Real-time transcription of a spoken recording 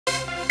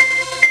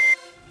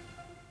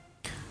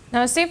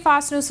നമസ്തേ,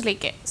 fast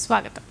ന്യൂസിലേക്ക്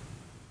സ്വാഗതം.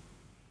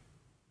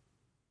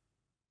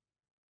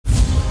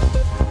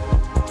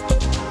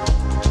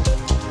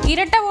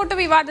 ഇരട്ട വോട്ട്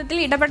വിവാദത്തിൽ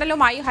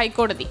ഇടപെടലുമായി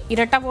ഹൈക്കോടതി.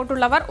 ഇരട്ട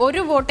വോട്ടുള്ളവർ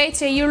ഒരു വോട്ടേ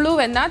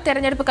ചെയ്യുള്ളൂവെന്ന്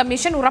തെരഞ്ഞെടുപ്പ്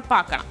കമ്മീഷൻ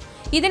ഉറപ്പാക്കണം.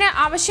 ഇതിന്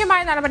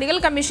ആവശ്യമായ നടപടികൾ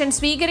കമ്മീഷൻ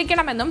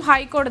സ്വീകരിക്കണമെന്നും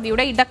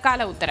ഹൈക്കോടതിയുടെ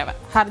ഇടക്കാല ഉത്തരവ്.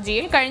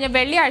 ഹർജിയിൽ കഴിഞ്ഞ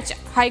വെള്ളിയാഴ്ച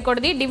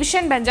ഹൈക്കോടതി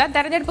ഡിവിഷൻ ബെഞ്ച്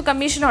തെരഞ്ഞെടുപ്പ്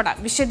കമ്മീഷനോട്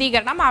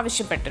വിശദീകരണം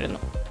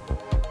ആവശ്യപ്പെട്ടിരുന്നു.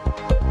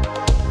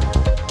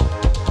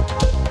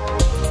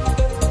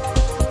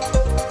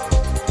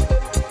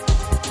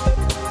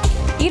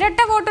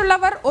 ഇരട്ട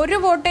വോട്ടുള്ളവർ ഒരു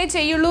വോട്ടേ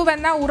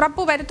ചെയ്യുള്ളൂവെന്ന്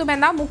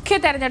ഉറപ്പുവരുത്തുമെന്ന മുഖ്യ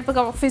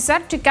തെരഞ്ഞെടുപ്പ് ഓഫീസർ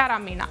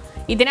ടിക്കാറാം മീണ.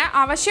 ഇതിന്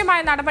ആവശ്യമായ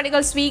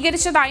നടപടികൾ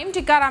സ്വീകരിച്ചതായും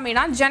ടിക്കാറാം മീണ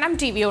ജനം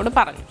ടിവിയോട്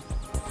പറഞ്ഞു.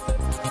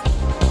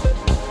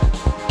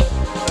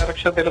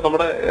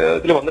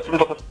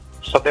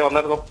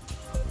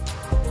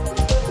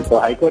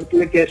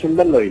 ഹൈക്കോടതിയിലെ കേസ്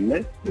ഉണ്ടല്ലോ ഇന്ന്.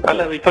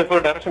 അല്ല, ഇപ്പൊ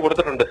ഡയറക്ഷൻ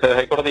കൊടുത്തിട്ടുണ്ട്.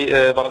 ഹൈക്കോടതി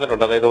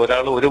പറഞ്ഞിട്ടുണ്ട്, അതായത്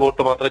ഒരാൾ ഒരു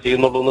വോട്ട് മാത്രമേ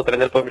ചെയ്യുന്നുള്ളൂ എന്ന്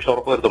തെരഞ്ഞെടുപ്പ് കമ്മീഷൻ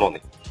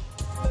ഉറപ്പുവരുത്തണമെന്ന്.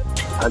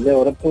 അത്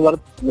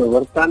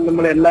ഉറപ്പുവരുത്താൻ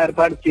നമ്മൾ എല്ലാ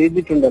ഏർപ്പാട്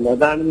ചെയ്തിട്ടുണ്ടല്ലോ.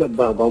 അതാണല്ലോ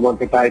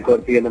ബഹുമാനപ്പെട്ട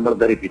ഹൈക്കോടതിയെ നമ്മൾ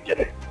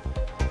ധരിപ്പിച്ചത്.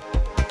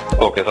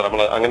 ഓക്കെ സാർ,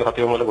 നമ്മൾ അങ്ങനെ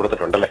സത്യവാങ്മൂലം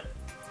കൊടുത്തിട്ടുണ്ടല്ലേ?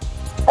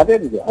 അതെ,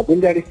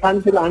 അതിന്റെ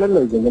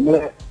അടിസ്ഥാനത്തിലാണല്ലോ ഇത് നമ്മൾ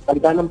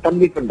സംവിധാനം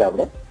തന്നിട്ടുണ്ട്.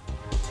 അവിടെ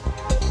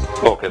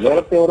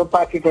നേരത്തെ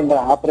ഉറപ്പാക്കിയിട്ടുണ്ട്.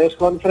 ആ പ്രസ്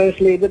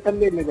കോൺഫറൻസിൽ ഇത്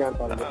തന്നെയല്ലേ ഞാൻ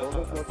പറഞ്ഞത്.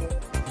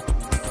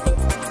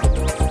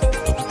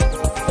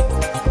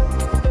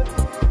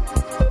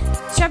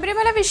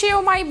 ശബരിമല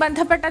വിഷയവുമായി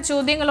ബന്ധപ്പെട്ട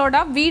ചോദ്യങ്ങളോട്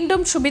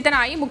വീണ്ടും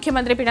ക്ഷുഭിതനായി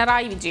മുഖ്യമന്ത്രി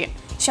പിണറായി വിജയൻ.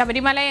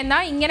 ശബരിമല എന്ന്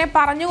ഇങ്ങനെ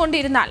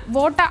പറഞ്ഞുകൊണ്ടിരുന്നാൽ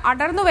വോട്ട്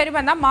അടർന്നു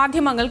വരുമെന്ന്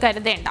മാധ്യമങ്ങൾ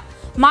കരുതേണ്ട.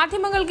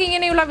 മാധ്യമങ്ങൾക്ക്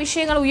ഇങ്ങനെയുള്ള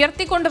വിഷയങ്ങൾ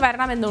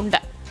ഉയർത്തിക്കൊണ്ടുവരണമെന്നുണ്ട്.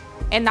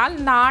 എന്നാൽ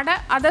നാട്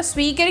അത്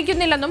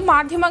സ്വീകരിക്കുന്നില്ലെന്നും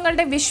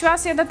മാധ്യമങ്ങളുടെ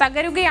വിശ്വാസ്യത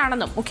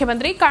തകരുകയാണെന്നും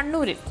മുഖ്യമന്ത്രി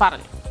കണ്ണൂരിൽ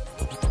പറഞ്ഞു.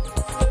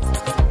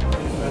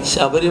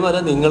 ശബരിമല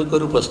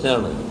നിങ്ങൾക്കൊരു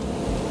പ്രശ്നമാണ്.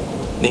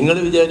 നിങ്ങൾ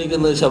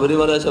വിചാരിക്കുന്നത്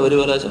ശബരിമല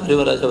ശബരിമല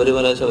ശബരിമല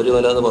ശബരിമല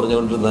ശബരിമല എന്ന്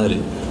പറഞ്ഞുകൊണ്ടിരുന്നാൽ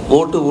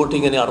വോട്ട്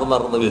ഇങ്ങനെ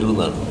അറന്നറന്ന്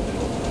വരുമെന്നാണ്.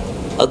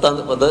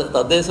 അത്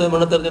തദ്ദേശ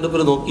സ്വയംഭരണ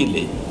തെരഞ്ഞെടുപ്പിൽ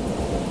നോക്കിയില്ലേ?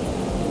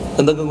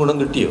 എന്തെങ്കിലും ഗുണം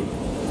കിട്ടിയോ?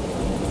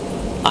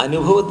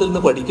 അനുഭവത്തിൽ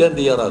നിന്ന് പഠിക്കാൻ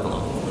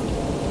തയ്യാറാകണം,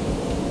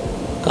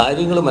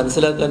 കാര്യങ്ങൾ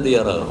മനസ്സിലാക്കാൻ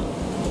തയ്യാറാകണം.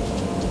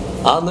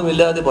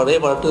 അതൊന്നുമില്ലാതെ പഴയ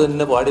പാട്ട്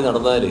തന്നെ പാടി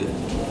നടന്നാൽ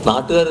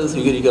നാട്ടുകാരത്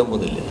സ്വീകരിക്കാൻ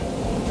പോകുന്നില്ല.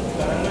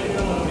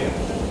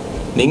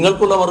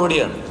 നിങ്ങൾക്കുള്ള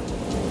മറുപടിയാണ്.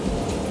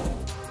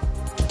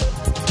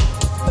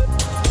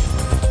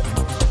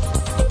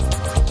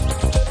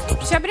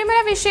 ശബരിമല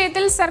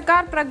വിഷയത്തിൽ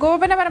സർക്കാർ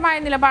പ്രകോപനപരമായ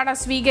നിലപാട്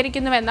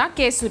സ്വീകരിക്കുന്നുവെന്ന്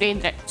കെ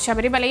സുരേന്ദ്രൻ.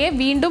 ശബരിമലയെ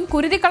വീണ്ടും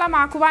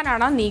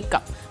കുരുതിക്കളമാക്കുവാനാണ്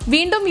നീക്കം.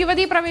 വീണ്ടും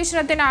യുവതീ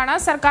പ്രവേശനത്തിനാണ്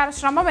സർക്കാർ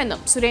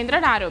ശ്രമമെന്നും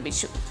സുരേന്ദ്രൻ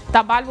ആരോപിച്ചു.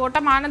 തപാൽ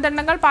വോട്ട്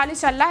മാനദണ്ഡങ്ങൾ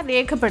പാലിച്ചല്ല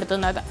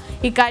രേഖപ്പെടുത്തുന്നത്.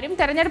 ഇക്കാര്യം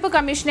തെരഞ്ഞെടുപ്പ്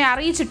കമ്മീഷനെ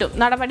അറിയിച്ചിട്ടും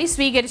നടപടി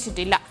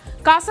സ്വീകരിച്ചിട്ടില്ല.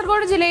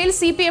 കാസർഗോഡ് ജില്ലയിൽ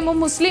CPM-ഉം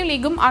മുസ്ലിം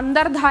ലീഗും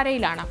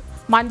അന്തർധാരയിലാണ്.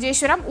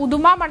 മഞ്ചേശ്വരം,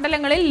 ഉദുമ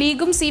മണ്ഡലങ്ങളിൽ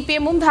ലീഗും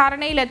CPM-ഉം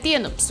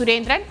ധാരണയിലെത്തിയെന്നും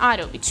സുരേന്ദ്രൻ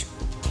ആരോപിച്ചു.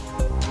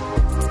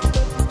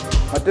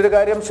 മറ്റൊരു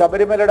കാര്യം,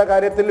 ശബരിമലയുടെ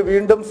കാര്യത്തിൽ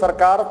വീണ്ടും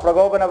സർക്കാർ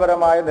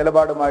പ്രകോപനപരമായ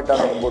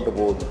നിലപാടുമായിട്ടാണ് മുമ്പോട്ട്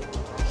പോകുന്നത്.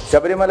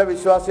 ശബരിമല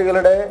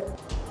വിശ്വാസികളുടെ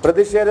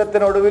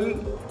പ്രതിഷേധത്തിനൊടുവിൽ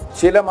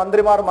ചില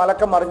മന്ത്രിമാർ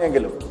മലക്കം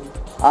മറിഞ്ഞെങ്കിലും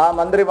ആ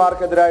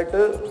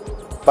മന്ത്രിമാർക്കെതിരായിട്ട്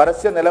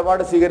പരസ്യ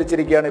നിലപാട്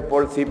സ്വീകരിച്ചിരിക്കുകയാണ്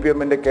ഇപ്പോൾ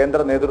CPM-ന്റെ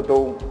കേന്ദ്ര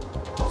നേതൃത്വവും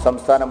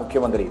സംസ്ഥാന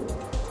മുഖ്യമന്ത്രിയും.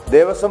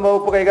 ദേവസ്വം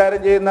വകുപ്പ്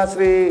കൈകാര്യം ചെയ്യുന്ന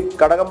ശ്രീ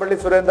കടകംപള്ളി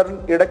സുരേന്ദ്രൻ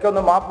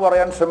ഇടയ്ക്കൊന്ന് മാപ്പ്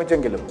പറയാൻ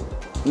ശ്രമിച്ചെങ്കിലും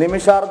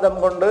നിമിഷാർദ്ധം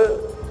കൊണ്ട്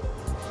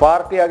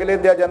പാർട്ടി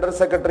അഖിലേന്ത്യാ ജനറൽ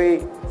സെക്രട്ടറി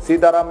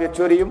സീതാറാം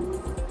യെച്ചൂരിയും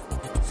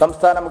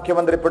സംസ്ഥാന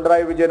മുഖ്യമന്ത്രി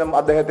പിണറായി വിജയനും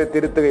അദ്ദേഹത്തെ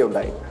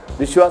തിരുത്തുകയുണ്ടായി.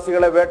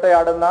 വിശ്വാസികളെ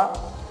വേട്ടയാടുന്ന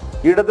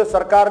ഇടത്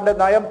സർക്കാരിന്റെ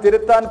നയം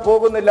തിരുത്താൻ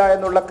പോകുന്നില്ല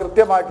എന്നുള്ള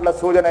കൃത്യമായിട്ടുള്ള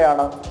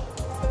സൂചനയാണ്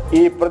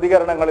ഈ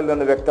പ്രതികരണങ്ങളിൽ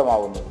നിന്ന്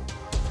വ്യക്തമാവുന്നത്.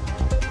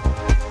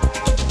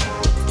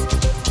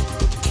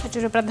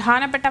 മറ്റൊരു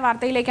പ്രധാനപ്പെട്ട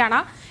വാർത്തയിലേക്കാണ്.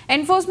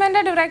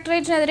 എൻഫോഴ്സ്മെന്റ്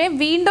ഡയറക്ടറേറ്റിനെതിരെ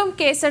വീണ്ടും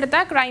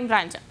കേസെടുത്ത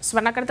ക്രൈംബ്രാഞ്ച്.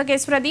 സ്വർണ്ണക്കടത്ത്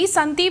കേസ് പ്രതി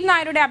സന്ദീപ്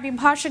നായരുടെ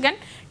അഭിഭാഷകൻ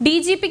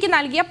DGPക്ക്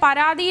നൽകിയ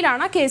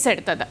പരാതിയിലാണ്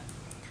കേസെടുത്തത്.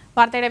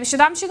 വാർത്തയുടെ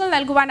വിശദാംശങ്ങൾ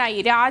നൽകുവാനായി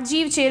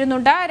രാജീവ്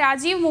ചേരുന്നുണ്ട്.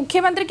 രാജീവ്,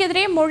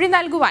 മുഖ്യമന്ത്രിക്കെതിരെ മൊഴി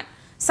നൽകുവാൻ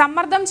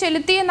സമ്മർദ്ദം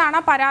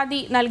ചെലുത്തിയെന്നാണ്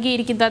പരാതി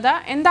നൽകിയിരിക്കുന്നത്.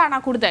 എന്താണ്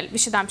കൂടുതൽ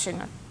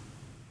വിശദാംശങ്ങൾ?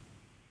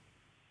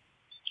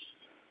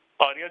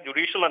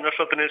 ജുഡീഷ്യൽ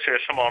അന്വേഷണത്തിന്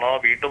ശേഷമാണ്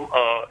വീണ്ടും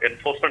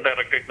എൻഫോഴ്സ്മെന്റ്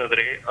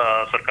ഡയറക്ടറേറ്റിനെതിരെ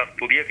സർക്കാർ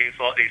പുതിയ കേസ്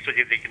രജിസ്റ്റർ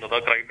ചെയ്തിരിക്കുന്നത്.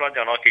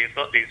 ക്രൈംബ്രാഞ്ചാണ് കേസ്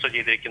രജിസ്റ്റർ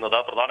ചെയ്തിരിക്കുന്നത്.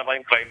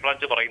 പ്രധാനമായും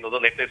ക്രൈംബ്രാഞ്ച് പറയുന്നത്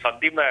നേരത്തെ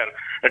സന്ദീപ് നായർ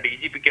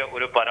DGPക്ക്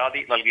ഒരു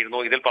പരാതി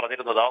നൽകിയിരുന്നു. ഇതിൽ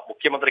പറഞ്ഞിരുന്നത്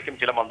മുഖ്യമന്ത്രിക്കും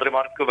ചില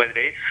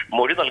മന്ത്രിമാർക്കുമെതിരെ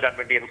മൊഴി നൽകാൻ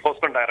വേണ്ടി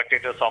എൻഫോഴ്സ്മെന്റ്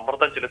ഡയറക്ടറേറ്റ്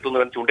സമ്മർദ്ദം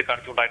ചെലുത്തുന്നുവെന്ന്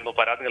ചൂണ്ടിക്കാണിച്ചുകൊണ്ടായിരുന്നു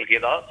പരാതി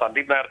നൽകിയത്.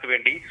 സന്ദീപ് നായർക്ക്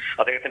വേണ്ടി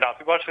അദ്ദേഹത്തിന്റെ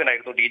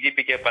അഭിഭാഷകനായിരുന്നു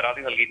DGPക്ക്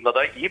പരാതി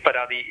നൽകിയിരുന്നത്. ഈ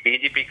പരാതി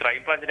DGP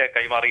ക്രൈംബ്രാഞ്ചിനെ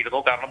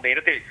കൈമാറിയിരുന്നു. കാരണം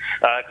നേരത്തെ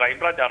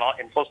ക്രൈംബ്രാഞ്ചാണ്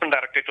എൻഫോഴ്സ്മെന്റ്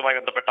ഡയറക്ടറേറ്റുമായി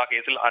ബന്ധപ്പെട്ട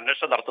കേസിൽ കേസിൽ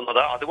അന്വേഷണം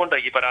നടത്തുന്നത്. അതുകൊണ്ട്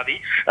ഈ പരാതി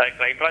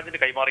ക്രൈംബ്രാഞ്ചിന്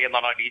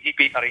കൈമാറിയെന്നാണ് DGP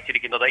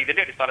അറിയിച്ചിരിക്കുന്നത്.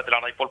 ഇതിന്റെ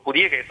അടിസ്ഥാനത്തിലാണ് ഇപ്പോൾ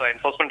പുതിയ കേസ്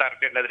എൻഫോഴ്സ്മെന്റ്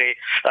ഡയറക്ടറേറ്റിനെതിരെ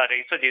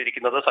രജിസ്റ്റർ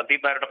ചെയ്തിരിക്കുന്നത്.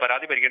 സന്ദീപ് നായരുടെ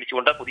പരാതി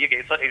പരിഗണിച്ചുകൊണ്ട് പുതിയ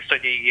കേസ് രജിസ്റ്റർ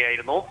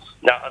ചെയ്യുകയായിരുന്നു.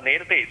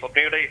 നേരത്തെ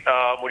സ്വപ്നയുടെ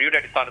മൊഴിയുടെ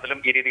അടിസ്ഥാനത്തിലും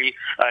ഈ രീതിയിൽ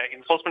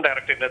എൻഫോഴ്സ്മെന്റ്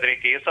ഡയറക്ടറേറ്റിനെതിരെ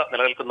കേസ്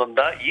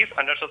നിലനിൽക്കുന്നുണ്ട്. ഈ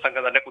അന്വേഷണ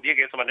സംഘം തന്നെ പുതിയ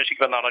കേസ്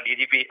അന്വേഷിക്കുമെന്നാണ്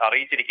DGP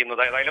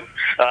അറിയിച്ചിരിക്കുന്നത്. ഏതായാലും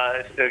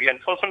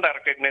എൻഫോഴ്സ്മെന്റ്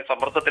ഡയറക്ടറേറ്റിനെ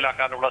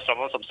സമ്മർദ്ദത്തിലാക്കാനുള്ള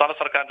ശ്രമം സംസ്ഥാന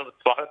സർക്കാരിന്റെ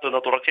ഭാഗത്തു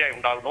നിന്ന് തുടർച്ചയായി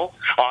ഉണ്ടാകുന്നു.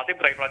 ആദ്യം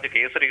ക്രൈംബ്രാഞ്ച്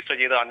കേസ് രജിസ്റ്റർ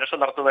ചെയ്ത് അന്വേഷണം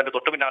നടത്തുന്നതിന്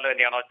തൊട്ടു പിന്നാലെ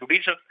തന്നെയാണ്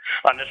ജുഡീഷ്യൽ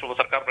അന്വേഷണവും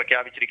സർക്കാർ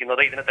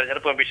പ്രഖ്യാപിച്ചിരിക്കുന്നത്. ഇതിന്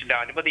തെരഞ്ഞെടുപ്പ് കമ്മീഷന്റെ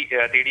അനുമതി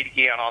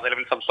തേടിയിരിക്കുകയാണ്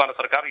നിലവിൽ സംസ്ഥാന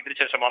സർക്കാർ.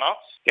 ഇതിനുശേഷമാണ്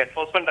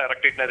എൻഫോഴ്സ്മെന്റ്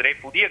ഡയറക്ടറേറ്റിനെതിരെ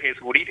പുതിയ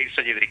കേസ് കൂടി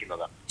രജിസ്റ്റർ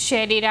ചെയ്തിരിക്കുന്നത്.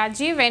 ശരി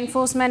രാജീവ്,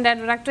 എൻഫോഴ്സ്മെന്റ്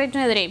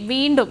ഡയറക്ടറേറ്റിനെതിരെ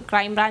വീണ്ടും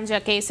ക്രൈംബ്രാഞ്ച്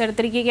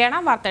കേസെടുത്തിരിക്കുകയാണ്.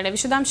 വാർത്തയുടെ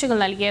വിശദാംശങ്ങൾ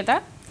നൽകിയത്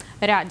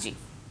രാജീവ്.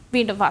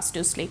 വീണ്ടും ഫാസ്റ്റ്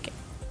ന്യൂസിലേക്ക്.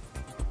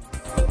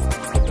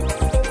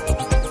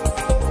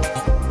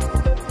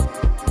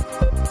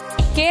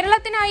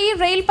 കേരളത്തിനായി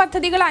റെയിൽ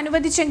പദ്ധതികൾ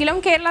അനുവദിച്ചെങ്കിലും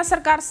കേരള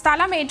സർക്കാർ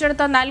സ്ഥലം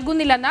ഏറ്റെടുത്ത്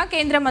നൽകുന്നില്ലെന്ന്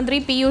കേന്ദ്രമന്ത്രി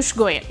പീയൂഷ്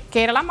ഗോയൽ.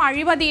 കേരളം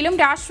അഴിമതിയിലും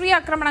രാഷ്ട്രീയ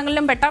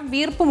ആക്രമണങ്ങളിലും പെട്ട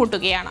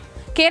വീർപ്പുമുട്ടുകയാണ്.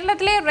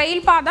 കേരളത്തിലെ റെയിൽ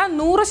പാത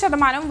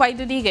 100%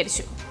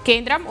 വൈദ്യുതീകരിച്ചു.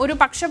 കേന്ദ്രം ഒരു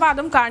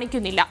പക്ഷപാതം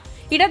കാണിക്കുന്നില്ല.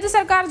 ഇടതു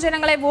സർക്കാർ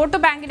ജനങ്ങളെ വോട്ട്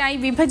ബാങ്കിനായി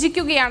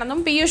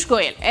വിഭജിക്കുകയാണെന്നും പീയൂഷ്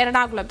ഗോയൽ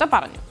എറണാകുളത്ത്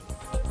പറഞ്ഞു.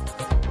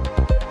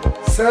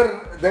 Sir,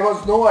 there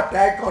was no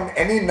attack on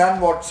any none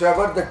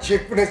whatsoever. The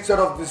Chief Minister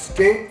of the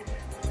state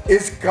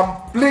is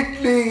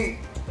completely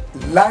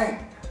lying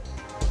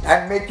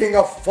and making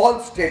a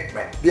false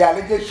statement. The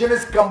allegation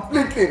is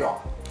completely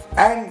wrong.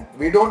 And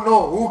we don't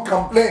know who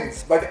complains,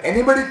 but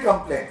anybody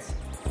complains.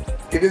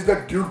 It is the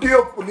duty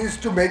of police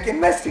to make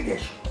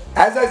investigation.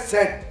 As I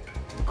said,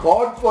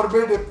 God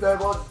forbid if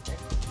there was...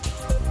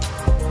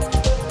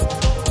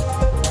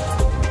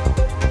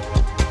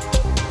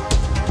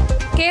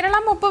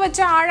 Keralam ഒപ്പുവെച്ച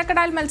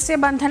ആഴക്കടൽ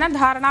മത്സ്യബന്ധന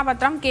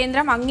ധാരണാപത്രം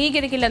കേന്ദ്രം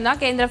അംഗീകരിക്കില്ലെന്ന്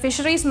കേന്ദ്ര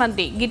fisheries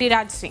മന്ത്രി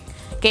ഗിരിരാജ് സിംഗ്.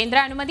 കേന്ദ്ര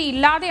അനുമതി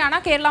ഇല്ലാതെയാണ്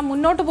കേരളം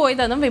മുന്നോട്ട്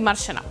പോയതെന്നും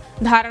വിമർശനം.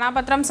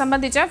 ധാരണാപത്രം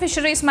സംബന്ധിച്ച്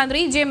ഫിഷറീസ്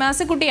മന്ത്രി ജെ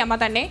മേഴ്സിക്കുട്ടിയമ്മ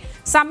തന്നെ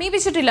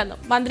സമീപിച്ചിട്ടില്ലെന്നും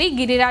മന്ത്രി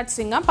ഗിരിരാജ്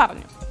സിംഗ്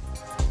പറഞ്ഞു.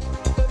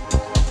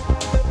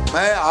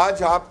 मैं आज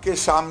आपके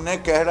सामने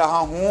कह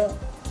रहा हूं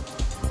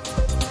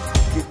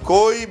कि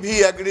कोई भी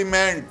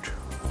एग्रीमेंट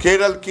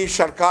केरल की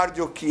सरकार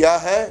जो किया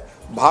है,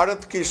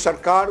 भारत की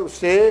सरकार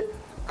उसे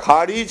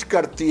खारिज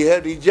करती है,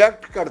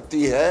 रिजेक्ट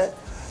करती है,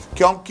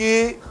 क्योंकि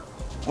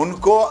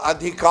उनको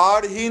अधिकार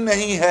ही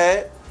नहीं है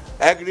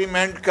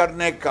एग्रीमेंट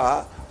करने का।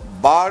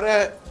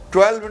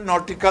 12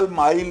 नॉटिकल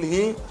माइल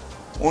ही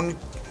उन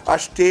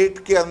स्टेट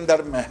के अंदर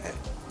में है।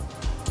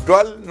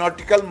 12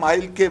 नॉटिकल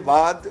माइल के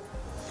बाद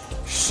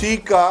सी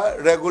का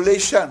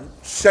रेगुलेशन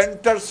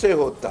सेंटर से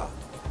होता,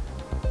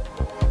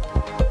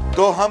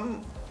 तो हम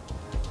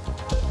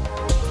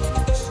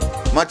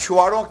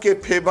मछुआरों के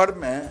फेवर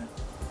में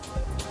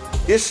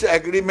इस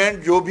एग्रीमेंट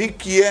जो भी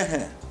किए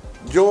हैं,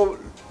 जो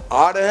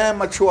आ रहे हैं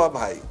मछुआ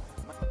भाई,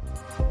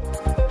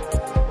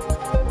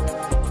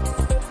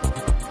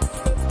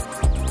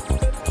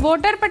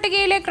 വോട്ടർ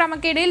പട്ടികയിലെ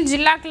ക്രമക്കേടിൽ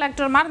ജില്ലാ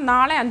കളക്ടർമാർ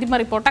നാളെ അന്തിമ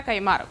റിപ്പോർട്ട്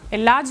കൈമാറും.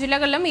 എല്ലാ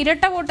ജില്ലകളിലും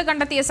ഇരട്ട വോട്ട്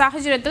കണ്ടെത്തിയ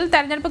സാഹചര്യത്തിൽ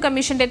തെരഞ്ഞെടുപ്പ്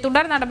കമ്മീഷന്റെ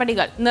തുടർ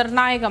നടപടികൾ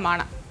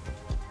നിർണായകമാണ്.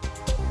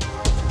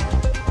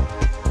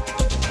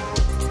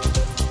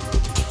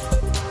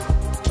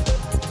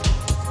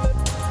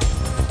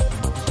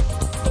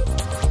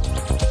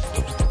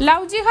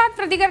 ലവ് ജിഹാദ്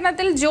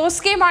പ്രതികരണത്തിൽ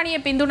ജോസ് കെ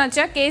മാണിയെ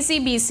പിന്തുണച്ച്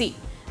KCBC.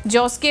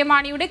 ജോസ് കെ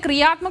മാണിയുടെ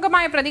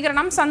ക്രിയാത്മകമായ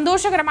പ്രതികരണം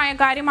സന്തോഷകരമായ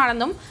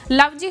കാര്യമാണെന്നും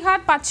ലവ്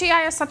ജിഹാദ്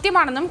പച്ചയായ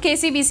സത്യമാണെന്നും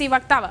KCBC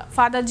വക്താവ്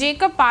ഫാദർ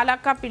ജേക്കബ്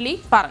പാലാക്കപ്പിള്ളി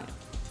പറഞ്ഞു.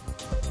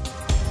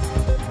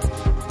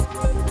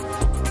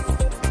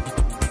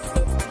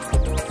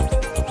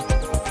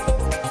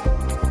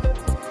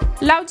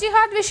 ലവ്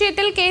ജിഹാദ്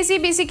വിഷയത്തിൽ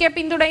KCBCക്ക്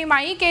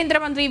പിന്തുണയുമായി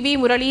കേന്ദ്രമന്ത്രി വി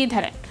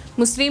മുരളീധരൻ.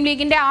 മുസ്ലിം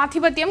ലീഗിന്റെ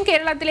ആധിപത്യം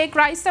കേരളത്തിലെ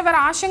ക്രൈസ്തവർ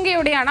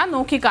ആശങ്കയോടെയാണ്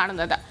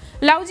നോക്കിക്കാണുന്നത്.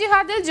 ലവ്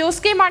ജിഹാദിൽ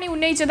ജോസ് കെ മാണി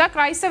ഉന്നയിച്ചത്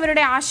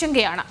ക്രൈസ്തവരുടെ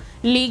ആശങ്കയാണ്.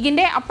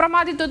 ലീഗിന്റെ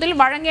അപ്രമാദിത്വത്തിൽ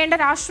വഴങ്ങേണ്ട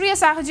രാഷ്ട്രീയ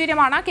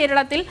സാഹചര്യമാണ്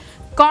കേരളത്തിൽ.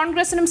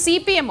 കോൺഗ്രസിനും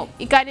CPM-ഉം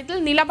ഇക്കാര്യത്തിൽ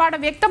നിലപാട്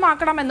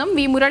വ്യക്തമാക്കണമെന്നും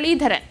വി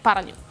മുരളീധരൻ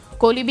പറഞ്ഞു.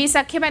 കോലിബി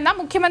സഖ്യമെന്ന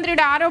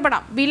മുഖ്യമന്ത്രിയുടെ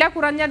ആരോപണം വില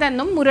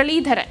കുറഞ്ഞതെന്നും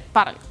മുരളീധരൻ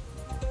പറഞ്ഞു.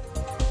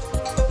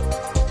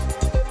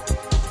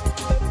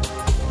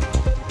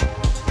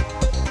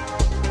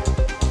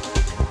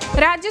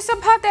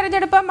 രാജ്യസഭാ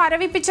തെരഞ്ഞെടുപ്പ്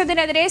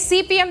മരവിപ്പിച്ചതിനെതിരെ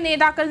CPM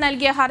നേതാക്കൾ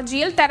നൽകിയ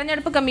ഹർജിയിൽ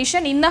തെരഞ്ഞെടുപ്പ്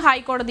കമ്മീഷൻ ഇന്ന്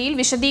ഹൈക്കോടതിയിൽ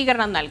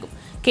വിശദീകരണം നൽകും.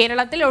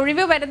 കേരളത്തിൽ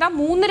ഒഴിവ് വരുന്ന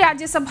 3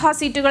 രാജ്യസഭാ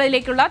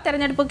സീറ്റുകളിലേക്കുള്ള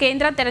തെരഞ്ഞെടുപ്പ്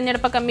കേന്ദ്ര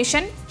തെരഞ്ഞെടുപ്പ്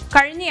കമ്മീഷൻ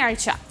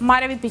കഴിഞ്ഞയാഴ്ച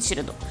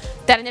മരവിപ്പിച്ചിരുന്നു.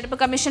 തെരഞ്ഞെടുപ്പ്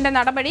കമ്മീഷന്റെ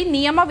നടപടി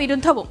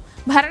നിയമവിരുദ്ധവും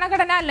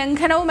ഭരണഘടനാ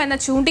ലംഘനവുമെന്ന്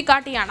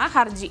ചൂണ്ടിക്കാട്ടിയാണ്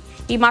ഹർജി.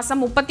 ഈ മാസം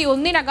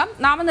 31-നകം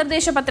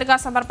നാമനിർദ്ദേശ പത്രികാ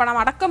സമർപ്പണം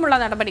അടക്കമുള്ള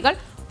നടപടികൾ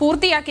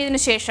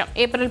പൂർത്തിയാക്കിയതിനു ശേഷം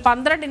ഏപ്രിൽ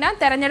 12-ന്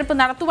തെരഞ്ഞെടുപ്പ്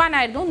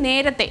നടത്തുവാനായിരുന്നു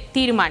നേരത്തെ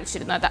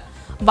തീരുമാനിച്ചിരുന്നത്.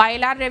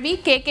 വയലാർ രവി,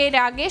 KK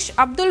രാഗേഷ്,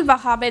 അബ്ദുൽ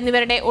വഹാബ്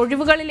എന്നിവരുടെ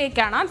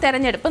ഒഴിവുകളിലേക്കാണ്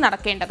തെരഞ്ഞെടുപ്പ്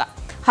നടക്കേണ്ടത്.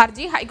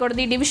 ഹർജി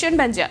ഹൈക്കോടതി ഡിവിഷൻ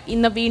ബെഞ്ച്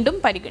ഇന്ന് വീണ്ടും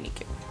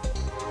പരിഗണിക്കും.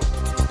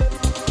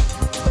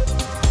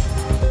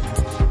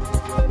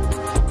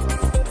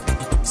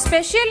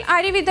 സ്പെഷ്യൽ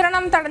അരി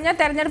വിതരണം തടഞ്ഞ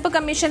തെരഞ്ഞെടുപ്പ്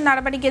കമ്മീഷൻ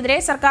നടപടിക്കെതിരെ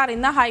സർക്കാർ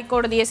ഇന്ന്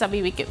ഹൈക്കോടതിയെ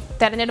സമീപിക്കും.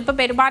 തെരഞ്ഞെടുപ്പ്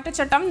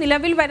പെരുമാറ്റച്ചട്ടം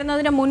നിലവിൽ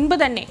വരുന്നതിന് മുൻപ്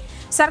തന്നെ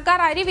സർക്കാർ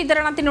അരി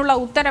വിതരണത്തിനുള്ള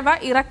ഉത്തരവ്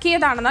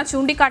ഇറക്കിയതാണെന്ന്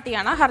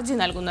ചൂണ്ടിക്കാട്ടിയാണ് ഹർജി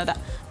നൽകുന്നത്.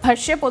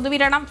 ഭക്ഷ്യ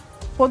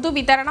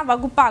പൊതുവിതരണ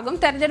വകുപ്പാകും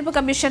തെരഞ്ഞെടുപ്പ്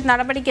കമ്മീഷൻ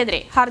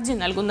നടപടിക്കെതിരെ ഹർജി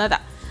നൽകുന്നത്.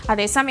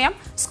 അതേസമയം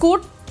സ്കൂൾ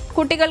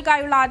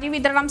കുട്ടികൾക്കായുള്ള അരി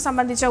വിതരണം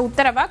സംബന്ധിച്ച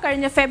ഉത്തരവ്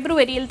കഴിഞ്ഞ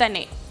ഫെബ്രുവരിയിൽ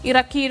തന്നെ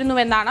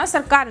ഇറക്കിയിരുന്നുവെന്നാണ്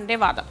സർക്കാരിന്റെ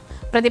വാദം.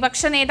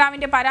 പ്രതിപക്ഷ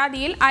നേതാവിന്റെ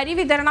പരാതിയിൽ അരി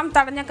വിതരണം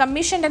തടഞ്ഞ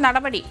കമ്മീഷന്റെ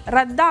നടപടി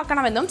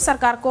റദ്ദാക്കണമെന്നും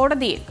സർക്കാർ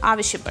കോടതിയിൽ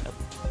ആവശ്യപ്പെടും.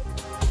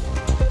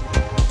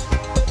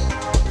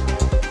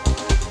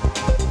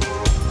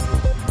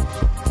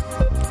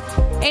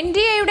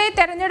 NDAയുടെ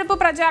തെരഞ്ഞെടുപ്പ്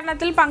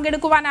പ്രചാരണത്തിൽ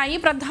പങ്കെടുക്കുവാനായി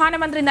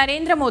പ്രധാനമന്ത്രി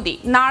നരേന്ദ്രമോദി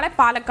നാളെ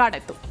പാലക്കാട്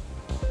എത്തും.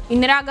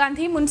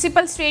 ഇന്ദിരാഗാന്ധി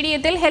മുനിസിപ്പൽ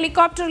സ്റ്റേഡിയത്തിൽ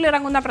ഹെലികോപ്റ്ററിൽ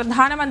ഇറങ്ങുന്ന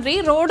പ്രധാനമന്ത്രി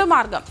റോഡ്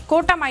മാർഗം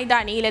കോട്ട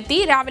മൈതാനിയിലെത്തി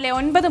രാവിലെ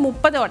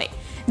 9:30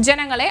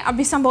 ജനങ്ങളെ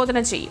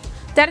അഭിസംബോധന ചെയ്യും.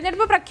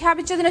 തെരഞ്ഞെടുപ്പ്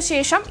പ്രഖ്യാപിച്ചതിനു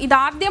ശേഷം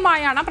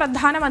ഇതാദ്യമായാണ്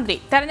പ്രധാനമന്ത്രി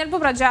തെരഞ്ഞെടുപ്പ്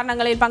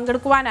പ്രചാരണങ്ങളിൽ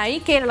പങ്കെടുക്കുവാനായി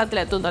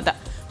കേരളത്തിലെത്തുന്നത്.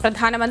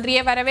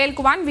 പ്രധാനമന്ത്രിയെ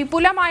വരവേൽക്കുവാൻ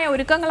വിപുലമായ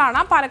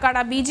ഒരുക്കങ്ങളാണ്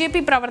പാലക്കാട്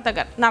BJP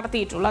പ്രവർത്തകർ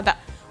നടത്തിയിട്ടുള്ളത്.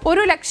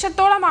 1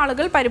 ലക്ഷത്തോളം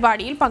ആളുകൾ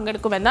പരിപാടിയിൽ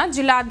പങ്കെടുക്കുമെന്ന്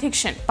ജില്ലാ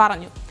അധ്യക്ഷൻ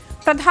പറഞ്ഞു.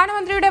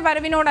 പ്രധാനമന്ത്രിയുടെ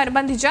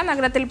വരവിനോടനുബന്ധിച്ച്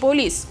നഗരത്തിൽ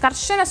പോലീസ്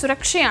കർശന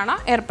സുരക്ഷയാണ്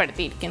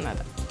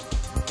ഏർപ്പെടുത്തിയിരിക്കുന്നത്.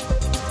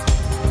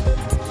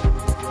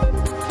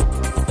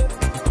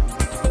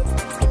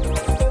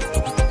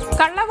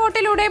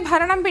 കള്ളവോട്ടിലൂടെ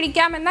ഭരണം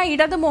പിടിക്കാമെന്ന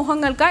ഇടതു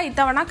മോഹങ്ങൾക്ക്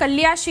ഇത്തവണ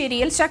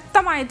കല്യാശ്ശേരിയിൽ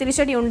ശക്തമായ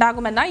തിരിച്ചടി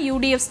ഉണ്ടാകുമെന്ന്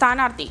UDF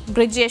സ്ഥാനാർത്ഥി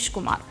ബ്രിജേഷ്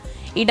കുമാർ.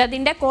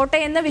 ഇടതിന്റെ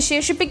കോട്ടയെന്ന്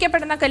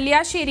വിശേഷിപ്പിക്കപ്പെടുന്ന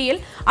കല്യാശ്ശേരിയിൽ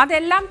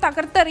അതെല്ലാം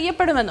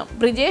തകർത്തെറിയപ്പെടുമെന്നും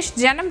ബ്രിജേഷ്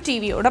ജനം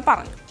TVയോട്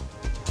പറഞ്ഞു.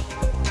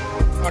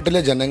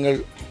 നാട്ടിലെ ജനങ്ങൾ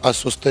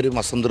അസ്വസ്ഥരും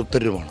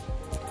അസംതൃപ്തരുമാണ്.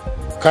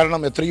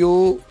 കാരണം എത്രയോ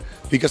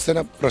വികസന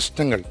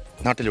പ്രശ്നങ്ങൾ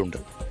നാട്ടിലുണ്ട്.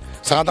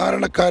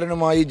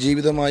 സാധാരണക്കാരനുമായി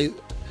ജീവിതമായി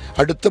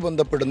അടുത്ത്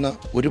ബന്ധപ്പെടുന്ന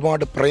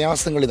ഒരുപാട്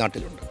പ്രയാസങ്ങൾ ഈ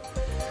നാട്ടിലുണ്ട്.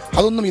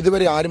 അതൊന്നും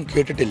ഇതുവരെ ആരും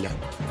കേട്ടിട്ടില്ല,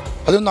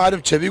 അതൊന്നും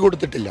ആരും ചെവി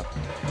കൊടുത്തിട്ടില്ല.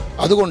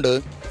 അതുകൊണ്ട്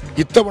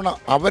ഇത്തവണ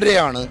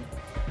അവരെയാണ്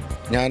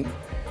ഞാൻ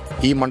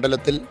ഈ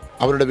മണ്ഡലത്തിൽ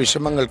അവരുടെ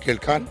വിഷമങ്ങൾ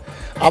കേൾക്കാൻ,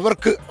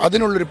 അവർക്ക്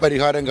അതിനുള്ളൊരു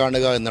പരിഹാരം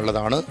കാണുക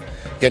എന്നുള്ളതാണ്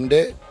എൻ്റെ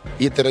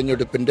ഈ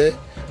തെരഞ്ഞെടുപ്പിൻ്റെ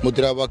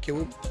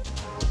മുദ്രാവാക്യവും.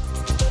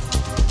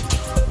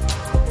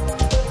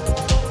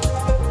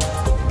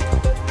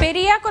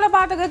 പെരിയ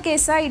കൊലപാതക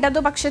കേസ്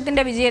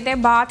ഇടതുപക്ഷത്തിന്റെ വിജയത്തെ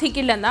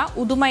ബാധിക്കില്ലെന്ന്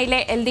ഉദുമയിലെ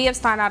LDF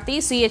സ്ഥാനാർത്ഥി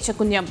CH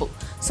കുഞ്ഞമ്പു.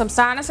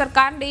 സംസ്ഥാന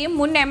സർക്കാരിന്റെയും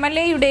മുൻ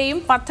MLAയുടെയും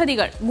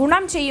പദ്ധതികൾ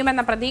ഗുണം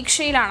ചെയ്യുമെന്ന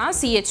പ്രതീക്ഷയിലാണ്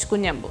CH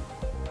കുഞ്ഞമ്പു.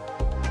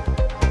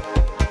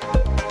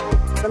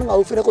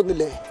 ഔഫിനെ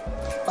കൊന്നില്ലേ,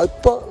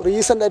 അതിപ്പോൾ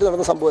റീസെൻ്റ് ആയിട്ട്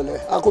നടന്ന സംഭവമല്ലേ.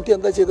 ആ കുട്ടി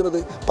എന്താ ചെയ്തത്?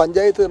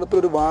 പഞ്ചായത്ത് തെരഞ്ഞെടുപ്പിൽ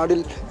ഒരു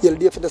വാർഡിൽ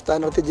LDFന്റെ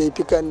സ്ഥാനാർത്ഥി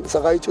ജയിപ്പിക്കാൻ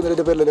സഹായിച്ചു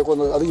എന്നതിൻ്റെ പേരിലല്ലേ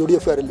കൊന്നത്? അത്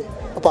UDFകാരല്ലേ?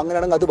 അപ്പോൾ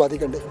അങ്ങനെയാണെങ്കിൽ അത്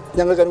ബാധിക്കണ്ടേ?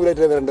 ഞങ്ങൾക്ക്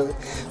അനുകൂലമായിട്ടേ വരേണ്ടത്.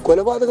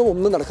 കൊലപാതകം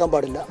ഒന്നും നടക്കാൻ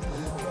പാടില്ല.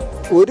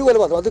 ഒരു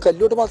കൊലപാതകം, അത്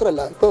കല്ലോട്ട്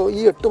മാത്രമല്ല, ഇപ്പോൾ ഈ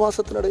 8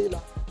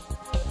 മാസത്തിനിടയിലാണ്.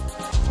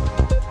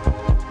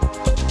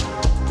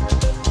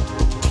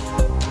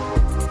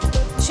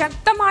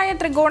 ശക്തമായ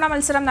ത്രികോണ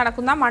മത്സരം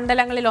നടക്കുന്ന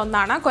മണ്ഡലങ്ങളിൽ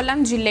ഒന്നാണ്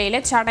കൊല്ലം ജില്ലയിലെ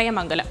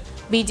ചടയമംഗലം.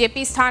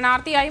 BJP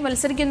സ്ഥാനാർത്ഥിയായി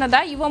മത്സരിക്കുന്നത്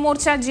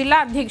യുവമോർച്ച ജില്ലാ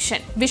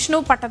അധ്യക്ഷൻ വിഷ്ണു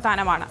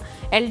പട്ടത്താനമാണ്.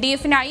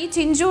 LDFനായി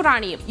ചിഞ്ചു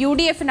റാണിയും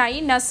UDFനായി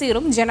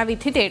നസീറും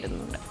ജനവിധി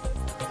തേടുന്നുണ്ട്.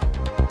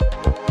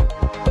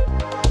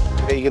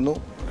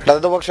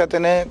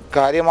 ഇടതുപക്ഷത്തിന്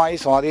കാര്യമായി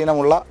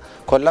സ്വാധീനമുള്ള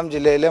കൊല്ലം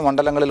ജില്ലയിലെ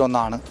മണ്ഡലങ്ങളിൽ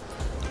ഒന്നാണ്.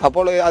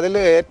 അപ്പോൾ അതിൽ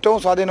ഏറ്റവും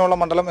സ്വാധീനമുള്ള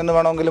മണ്ഡലം എന്ന്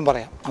വേണമെങ്കിലും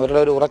പറയാം. അവരുടെ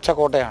ഒരു ഉറച്ച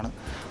കോട്ടയാണ്.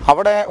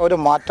 അവിടെ ഒരു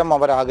മാറ്റം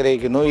അവർ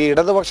ആഗ്രഹിക്കുന്നു. ഈ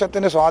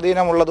ഇടതുപക്ഷത്തിന്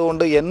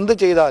സ്വാധീനമുള്ളതുകൊണ്ട് എന്ത്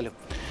ചെയ്താലും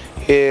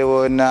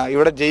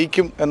ഇവിടെ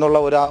ജയിക്കും എന്നുള്ള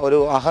ഒരു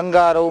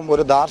അഹങ്കാരവും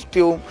ഒരു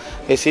ധാർഷ്ട്യവും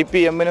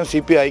CPMനും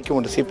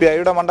CPIക്കുമുണ്ട്.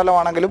 CPIയുടെ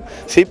മണ്ഡലമാണെങ്കിലും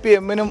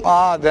CPMനും ആ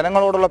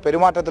ജനങ്ങളോടുള്ള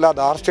പെരുമാറ്റത്തിൽ ആ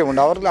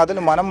ധാർഷ്ട്യമുണ്ട്. അവർ അതിൽ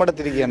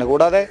മനമെടുത്തിരിക്കുകയാണ്.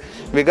 കൂടാതെ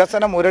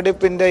വികസന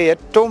മുരടിപ്പിൻ്റെ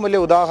ഏറ്റവും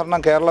വലിയ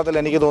ഉദാഹരണം കേരളത്തിൽ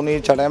എനിക്ക് തോന്നി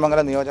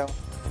ചടയമംഗലം നിയോജകം.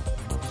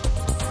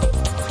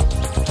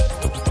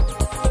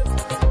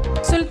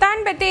 സുൽത്താൻ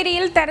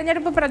ബത്തേരിയിൽ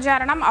തെരഞ്ഞെടുപ്പ്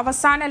പ്രചാരണം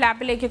അവസാന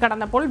ലാപ്പിലേക്ക്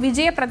കടന്നപ്പോൾ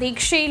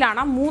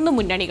വിജയപ്രതീക്ഷയിലാണ് 3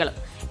 മുന്നണികളും.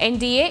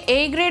 NDA A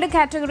ഗ്രേഡ്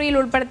കാറ്റഗറിയിൽ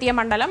ഉൾപ്പെടുത്തിയ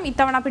മണ്ഡലം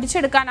ഇത്തവണ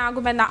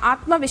പിടിച്ചെടുക്കാനാകുമെന്ന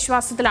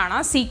ആത്മവിശ്വാസത്തിലാണ്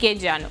CK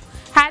ജാനു.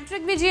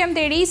 ഹാട്രിക് വിജയം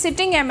തേടി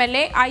സിറ്റിംഗ്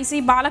MLA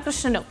IC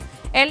ബാലകൃഷ്ണനും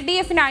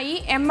LDFനായി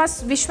MS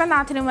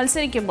വിശ്വനാഥിനും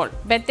മത്സരിക്കുമ്പോൾ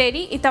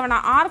ബത്തേരി ഇത്തവണ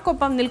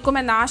ആർക്കൊപ്പം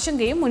നിൽക്കുമെന്ന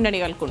ആശങ്കയും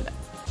മുന്നണികൾക്കുണ്ട്.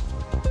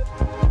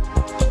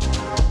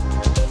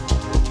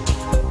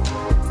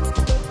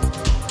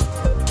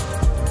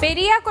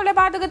 പെരിയ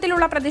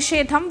കൊലപാതകത്തിലുള്ള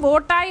പ്രതിഷേധം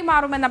വോട്ടായി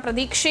മാറുമെന്ന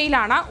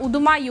പ്രതീക്ഷയിലാണ്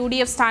ഉദുമ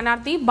UDF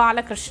സ്ഥാനാർത്ഥി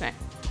ബാലകൃഷ്ണൻ.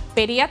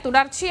 പെരിയ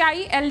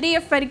തുടർച്ചയായി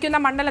LDF ഭരിക്കുന്ന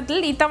മണ്ഡലത്തിൽ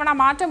ഇത്തവണ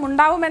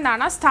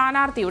മാറ്റമുണ്ടാവുമെന്നാണ്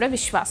സ്ഥാനാർത്ഥിയുടെ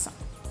വിശ്വാസം.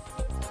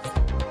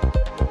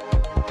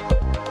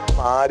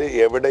 ആര്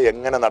എവിടെ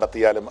എങ്ങനെ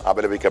നടത്തിയാലും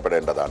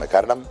അപലപിക്കപ്പെടേണ്ടതാണ്.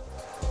 കാരണം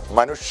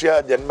മനുഷ്യ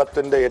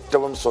ജന്മത്തിൻ്റെ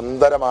ഏറ്റവും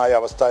സുന്ദരമായ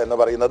അവസ്ഥ എന്ന്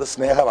പറയുന്നത്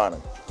സ്നേഹമാണ്.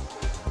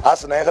 ആ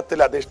സ്നേഹത്തിൽ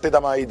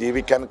അധിഷ്ഠിതമായി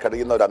ജീവിക്കാൻ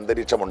കഴിയുന്ന ഒരു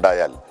അന്തരീക്ഷം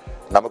ഉണ്ടായാൽ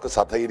നമുക്ക്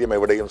സധൈര്യം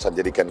എവിടെയും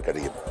സഞ്ചരിക്കാൻ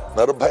കഴിയും,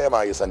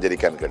 നിർഭയമായി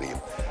സഞ്ചരിക്കാൻ കഴിയും.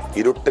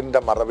 ഇരുട്ടിൻ്റെ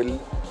മറവിൽ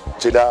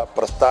ചില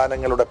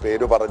പ്രസ്ഥാനങ്ങളുടെ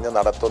പേര് പറഞ്ഞ്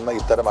നടത്തുന്ന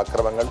ഇത്തരം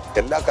അക്രമങ്ങൾ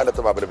എല്ലാ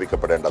കാലത്തും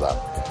അപലപിക്കപ്പെടേണ്ടതാണ്.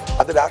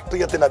 അത്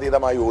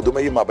രാഷ്ട്രീയത്തിനതീതമായി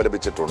ഉദുമയും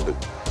അപലപിച്ചിട്ടുണ്ട്.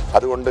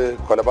 അതുകൊണ്ട്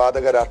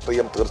കൊലപാതക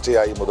രാഷ്ട്രീയം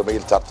തീർച്ചയായും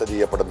ഉദുമയിൽ ചർച്ച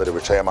ചെയ്യപ്പെടുന്ന ഒരു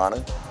വിഷയമാണ്.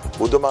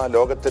 ഉദുമ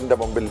ലോകത്തിൻ്റെ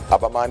മുമ്പിൽ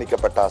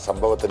അപമാനിക്കപ്പെട്ട ആ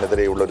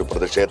സംഭവത്തിനെതിരെയുള്ള ഒരു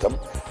പ്രതിഷേധം,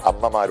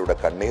 അമ്മമാരുടെ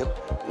കണ്ണീർ,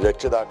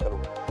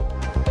 രക്ഷിതാക്കളുടെ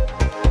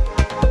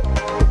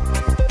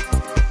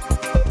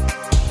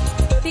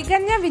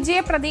തികഞ്ഞ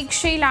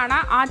വിജയപ്രതീക്ഷയിലാണ്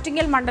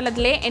ആറ്റിങ്ങൽ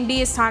മണ്ഡലത്തിലെ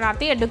NDA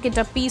സ്ഥാനാർത്ഥി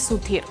അഡ്വക്കേറ്റ് P.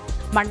 സുധീർ.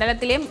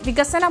 മണ്ഡലത്തിലെ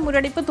വികസന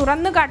മുരടിപ്പ്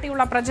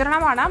തുറന്നുകാട്ടിയുള്ള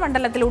പ്രചരണമാണ്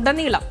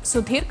മണ്ഡലത്തിലുടനീളം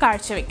സുധീർ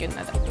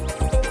കാഴ്ചവെക്കുന്നത്.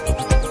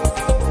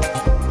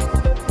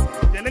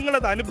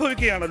 ജനങ്ങളത്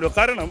അനുഭവിക്കുകയാണല്ലോ.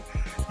 കാരണം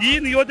ഈ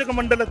നിയോജക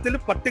മണ്ഡലത്തിൽ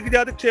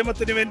പട്ടികജാതി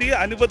ക്ഷേമത്തിന് വേണ്ടി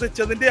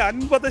അനുവദിച്ചതിന്റെ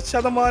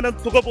 50%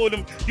 തുക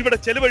പോലും ഇവിടെ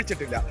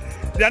ചെലവഴിച്ചിട്ടില്ല.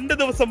 2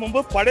 ദിവസം മുമ്പ്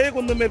പഴയ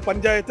കുന്നുമേൽ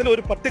പഞ്ചായത്തിൽ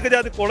ഒരു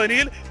പട്ടികജാതി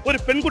കോളനിയിൽ ഒരു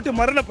പെൺകുട്ടി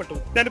മരണപ്പെട്ടു.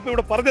 ഞാനിപ്പോൾ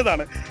ഇവിടെ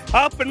പറഞ്ഞതാണ്.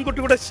 ആ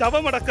പെൺകുട്ടിയുടെ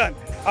ശവമടക്കാൻ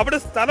അവിടെ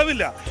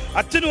സ്ഥലമില്ല.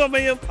 അച്ഛനും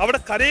അമ്മയും അവിടെ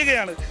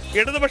കരയുകയാണ്.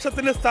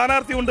 ഇടതുപക്ഷത്തിന്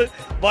സ്ഥാനാർത്ഥിയുണ്ട്,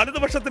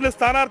 വലതുപക്ഷത്തിന്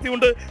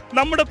സ്ഥാനാർത്ഥിയുണ്ട്,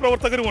 നമ്മുടെ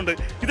പ്രവർത്തകരുമുണ്ട്.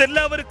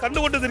 ഇതെല്ലാവരും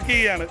കണ്ടുകൊണ്ട്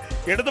നിൽക്കുകയാണ്.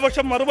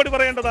 ഇടതുപക്ഷം മറുപടി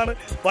പറയേണ്ടതാണ്,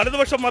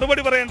 വലതുപക്ഷം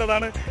മറുപടി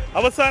പറയേണ്ടതാണ്.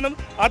 അവസാനം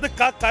അത്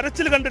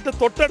കരച്ചിൽ കണ്ടിട്ട്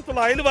തൊട്ടടുത്തുള്ള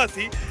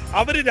അയൽവാസി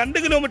അവർ 2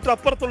 കിലോമീറ്റർ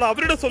അപ്പുറത്തുള്ള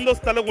അവരുടെ സ്വന്തം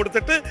സ്ഥലം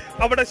കൊടുത്തിട്ട്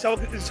അവിടെ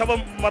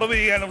ശവം മറവ്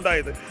ചെയ്യാൻ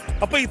ഉണ്ടായത്.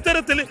 അപ്പൊ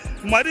ഇത്തരത്തിൽ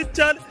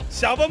മരിച്ചാൽ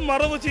ശവം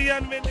മറവ്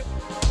ചെയ്യാൻ വേണ്ടി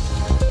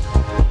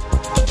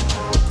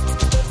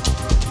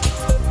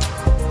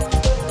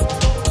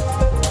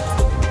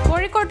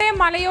കോഴിക്കോട്ടെ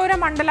മലയോര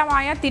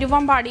മണ്ഡലമായ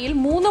തിരുവമ്പാടിയിൽ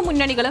 3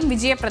 മുന്നണികളും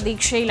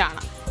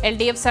വിജയപ്രതീക്ഷയിലാണ്.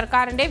 LDF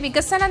സർക്കാരിന്റെ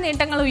വികസന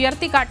നേട്ടങ്ങൾ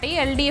ഉയർത്തിക്കാട്ടി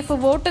LDF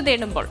വോട്ട്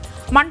തേടുമ്പോൾ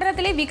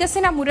മണ്ഡലത്തിലെ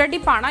വികസന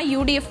മുരടിപ്പാണ്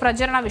UDF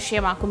പ്രചരണ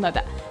വിഷയമാക്കുന്നത്.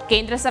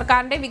 കേന്ദ്ര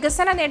സർക്കാരിന്റെ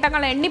വികസന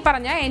നേട്ടങ്ങൾ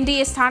എണ്ണിപ്പറഞ്ഞ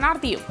NDA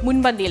സ്ഥാനാർത്ഥിയും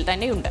മുൻപന്തിയിൽ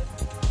തന്നെയുണ്ട്.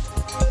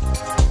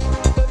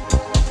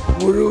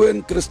 മുഴുവൻ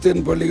ക്രിസ്ത്യൻ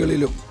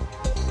പള്ളികളിലും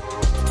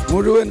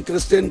മുഴുവൻ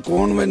ക്രിസ്ത്യൻ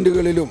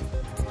കോൺവെന്റുകളിലും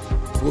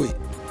പോയി.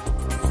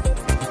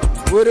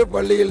 ഒരു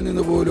പള്ളിയിൽ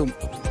നിന്ന് പോലും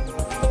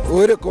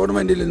ഒരു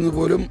കോൺവെന്റിൽ നിന്ന്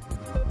പോലും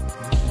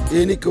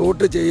എനിക്ക്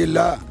വോട്ട് ചെയ്യില്ല,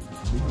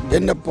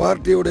 എന്നെ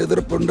പാർട്ടിയോട്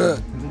എതിർപ്പുണ്ട്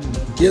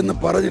എന്ന്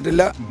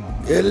പറഞ്ഞിട്ടില്ല.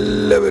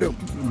 എല്ലാവരും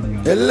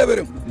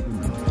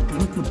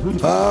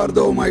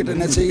ഭാർദവുമായിട്ട്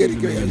എന്നെ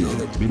സ്വീകരിക്കുകയാണ്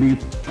ചെയ്തത്.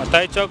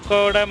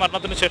 മത്തായിച്ചോക്കോയുടെ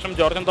മരണത്തിന് ശേഷം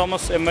ജോർജൻ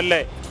തോമസ്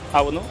MLA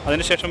ആവുന്നു.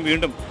 അതിനുശേഷം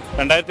വീണ്ടും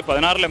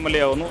 2016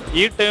 MLA ആവുന്നു.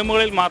 ഈ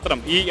ടേമുകളിൽ മാത്രം,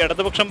 ഈ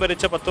ഇടതുപക്ഷം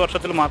ഭരിച്ച 10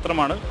 വർഷത്തിൽ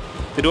മാത്രമാണ്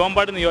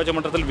തിരുവമ്പാടി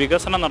നിയോജകമണ്ഡലത്തിൽ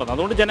വികസനം നടന്നത്.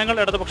 അതുകൊണ്ട് ജനങ്ങൾ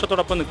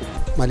ഇടതുപക്ഷത്തോടൊപ്പം നിൽക്കും.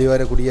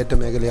 മലയോര കുടിയേറ്റ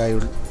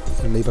മേഖലയായുള്ള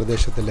ഈ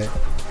പ്രദേശത്തിലെ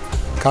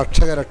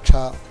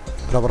കർഷകരക്ഷാ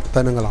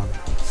പ്രവർത്തനങ്ങളാണ്.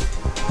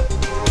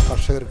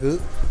 കർഷകർക്ക്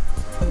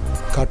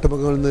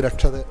കാട്ടുമൃഗങ്ങളിൽ നിന്ന്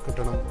രക്ഷ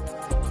കിട്ടണം.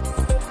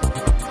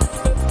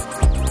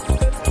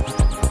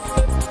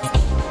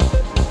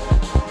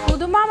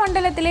 പുതുമ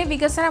മണ്ഡലത്തിലെ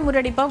വികസന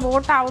മുരടിപ്പ്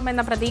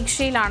വോട്ടാവുമെന്ന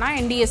പ്രതീക്ഷയിലാണ്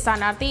NDA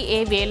സ്ഥാനാർത്ഥി A.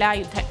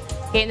 വേലായുധൻ.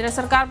 കേന്ദ്ര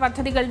സർക്കാർ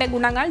പദ്ധതികളുടെ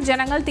ഗുണങ്ങൾ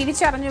ജനങ്ങൾ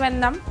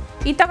തിരിച്ചറിഞ്ഞുവെന്നും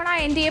ഇത്തവണ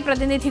NDA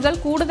പ്രതിനിധികൾ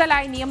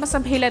കൂടുതലായി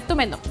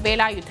നിയമസഭയിലെത്തുമെന്നും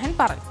വേലായുധൻ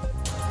പറഞ്ഞു.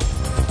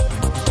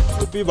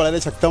 വളരെ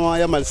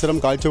ശക്തമായ മത്സരം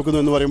കാഴ്ചവെക്കുന്നു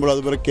എന്ന് പറയുമ്പോൾ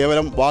അത്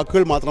കേവലം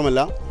വാക്കുകൾ മാത്രമല്ല,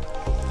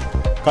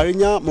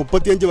 കഴിഞ്ഞ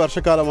 35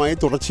 വർഷക്കാലമായി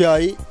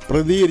തുടർച്ചയായി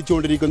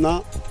പ്രതികരിച്ചുകൊണ്ടിരിക്കുന്ന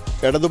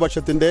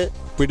ഇടതുപക്ഷത്തിൻ്റെ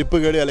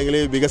പിടിപ്പുകേട് അല്ലെങ്കിൽ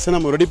വികസന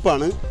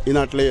മുരടിപ്പാണ് ഈ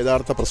നാട്ടിലെ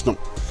യഥാർത്ഥ പ്രശ്നം.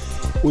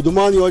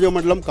 ഉദുമ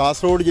നിയോജകമണ്ഡലം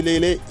കാസർഗോഡ്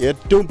ജില്ലയിലെ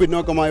ഏറ്റവും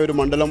പിന്നോക്കമായ ഒരു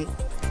മണ്ഡലം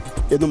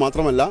എന്ന്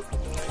മാത്രമല്ല,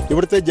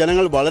 ഇവിടുത്തെ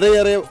ജനങ്ങൾ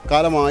വളരെയേറെ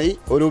കാലമായി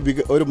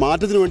ഒരു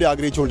മാറ്റത്തിന് വേണ്ടി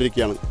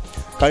ആഗ്രഹിച്ചുകൊണ്ടിരിക്കുകയാണ്.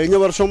 കഴിഞ്ഞ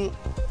വർഷം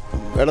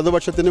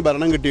ഇടതുപക്ഷത്തിന്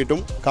ഭരണം കിട്ടിയിട്ടും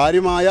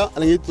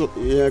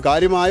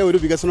കാര്യമായ ഒരു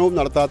വികസനവും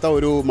നടത്താത്ത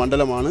ഒരു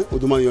മണ്ഡലമാണ്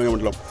ഉദുമ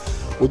നിയോജകമണ്ഡലം.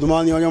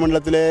 ഉദുമ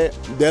നിയോജകമണ്ഡലത്തിലെ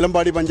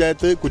ദേലമ്പാടി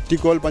പഞ്ചായത്ത്,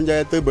 കുറ്റിക്കോൽ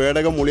പഞ്ചായത്ത്,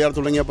 ബേടകം, മുളിയാർ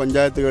തുടങ്ങിയ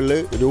പഞ്ചായത്തുകളിൽ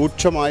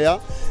രൂക്ഷമായ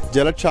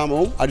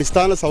ജലക്ഷാമവും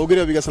അടിസ്ഥാന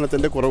സൗകര്യ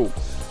വികസനത്തിൻ്റെ കുറവും,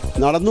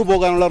 നടന്നു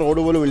പോകാനുള്ള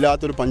റോഡ് പോലും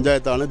ഇല്ലാത്തൊരു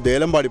പഞ്ചായത്താണ്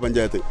ദേലമ്പാടി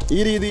പഞ്ചായത്ത്.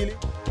 ഈ രീതിയിൽ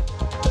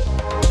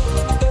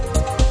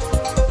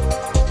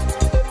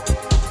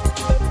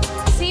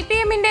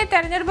CPMന്റെ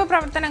തെരഞ്ഞെടുപ്പ്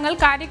പ്രവർത്തനങ്ങൾ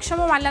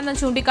കാര്യക്ഷമമല്ലെന്ന്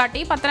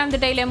ചൂണ്ടിക്കാട്ടി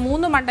പത്തനംതിട്ടയിലെ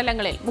 3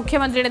 മണ്ഡലങ്ങളിൽ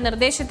മുഖ്യമന്ത്രിയുടെ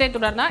നിർദ്ദേശത്തെ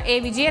തുടർന്ന് A.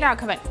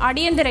 വിജയരാഘവൻ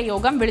അടിയന്തര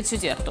യോഗം വിളിച്ചു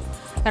ചേർത്തു.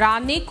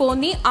 റാന്നി,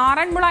 കോന്നി,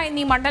 ആറന്മുള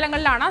എന്നീ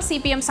മണ്ഡലങ്ങളിലാണ്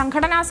CPM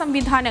സംഘടനാ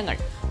സംവിധാനങ്ങൾ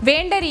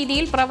വേണ്ട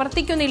രീതിയിൽ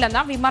പ്രവർത്തിക്കുന്നില്ലെന്ന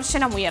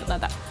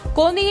വിമർശനമുയർന്നത്.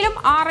 കോന്നിയിലും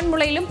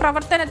ആറന്മുളയിലും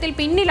പ്രവർത്തനത്തിൽ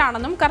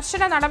പിന്നിലാണെന്നും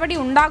കർശന നടപടി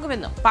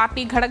ഉണ്ടാകുമെന്നും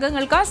പാർട്ടി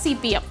ഘടകങ്ങൾക്ക്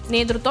CPM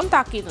നേതൃത്വം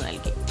താക്കീത്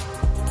നൽകി.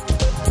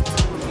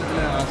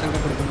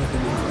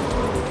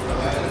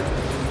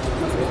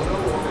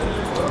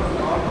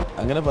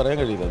 അങ്ങനെ പറയാൻ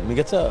കഴിയില്ല.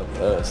 മികച്ച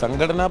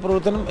സംഘടനാ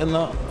പ്രവർത്തനം എന്ന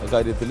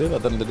കാര്യത്തിൽ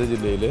പത്തനംതിട്ട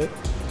ജില്ലയിൽ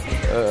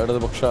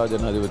ഇടതുപക്ഷ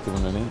ജനാധിപത്യ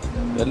മുന്നണി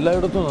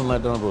എല്ലായിടത്തും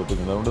നന്നായിട്ടാണ്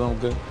പ്രവർത്തിക്കുന്നത്. അതുകൊണ്ട്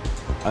നമുക്ക്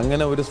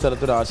അങ്ങനെ ഒരു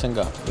സ്ഥലത്തൊരു ആശങ്ക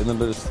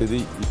എന്നുള്ളൊരു സ്ഥിതി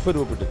ഇപ്പോൾ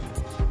രൂപപ്പെട്ടിട്ടില്ല.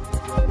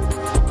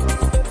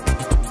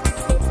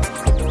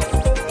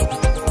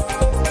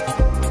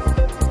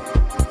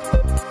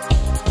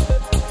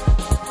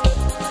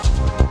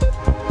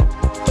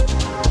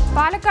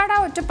 പാലക്കാട്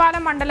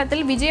ഒറ്റപ്പാലം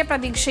മണ്ഡലത്തിൽ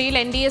വിജയപ്രതീക്ഷയിൽ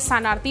NDA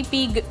സ്ഥാനാർത്ഥി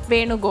P.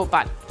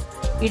 വേണുഗോപാൽ.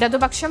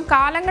 ഇടതുപക്ഷം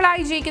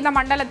കാലങ്ങളായി ജയിക്കുന്ന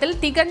മണ്ഡലത്തിൽ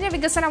തികഞ്ഞ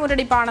വികസന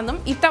മുരടിപ്പാണെന്നും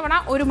ഇത്തവണ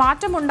ഒരു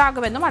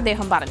മാറ്റമുണ്ടാകുമെന്നും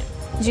അദ്ദേഹം പറഞ്ഞു.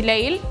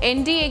 ജില്ലയിൽ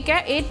NDAക്ക്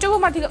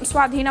ഏറ്റവും അധികം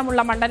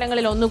സ്വാധീനമുള്ള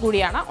മണ്ഡലങ്ങളിൽ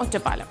ഒന്നുകൂടിയാണ്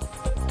ഒറ്റപ്പാലം.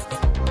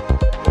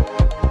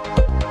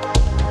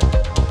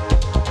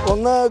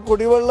 ഒന്ന്,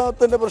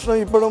 കുടിവെള്ളത്തിൻ്റെ പ്രശ്നം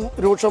ഇപ്പോഴും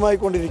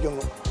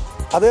രൂക്ഷമായിക്കൊണ്ടിരിക്കുന്നു.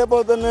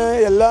 അതേപോലെ തന്നെ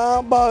എല്ലാ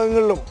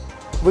ഭാഗങ്ങളിലും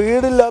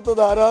വീടില്ലാത്ത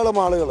ധാരാളം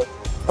ആളുകൾ,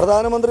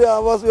 പ്രധാനമന്ത്രി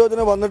ആവാസ്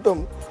യോജന വന്നിട്ടും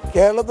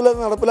കേരളത്തിൽ അത്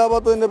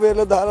നടപ്പിലാവാത്തതിൻ്റെ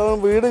പേരിൽ ധാരാളം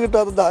വീട്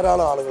കിട്ടാത്ത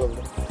ധാരാളം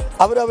ആളുകളുണ്ട്.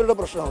 അവരവരുടെ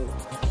പ്രശ്നമുണ്ട്.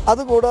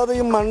 അതുകൂടാതെ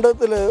ഈ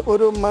മണ്ഡലത്തിൽ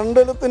ഒരു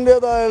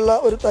മണ്ഡലത്തിൻ്റെതായുള്ള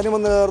ഒരു തനിമ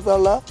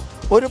നിലനിർത്താനുള്ള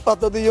ഒരു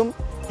പദ്ധതിയും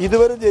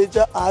ഇതുവരെ ജയിച്ച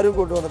ആരും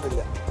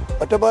കൊണ്ടുവന്നിട്ടില്ല.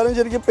 ഒറ്റപ്പാലം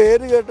ശരിക്കും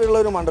പേര് കേട്ടുള്ള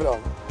ഒരു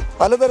മണ്ഡലമാണ്.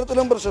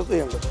 പലതരത്തിലും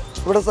പ്രശസ്തിയുണ്ട്.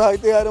 ഇവിടെ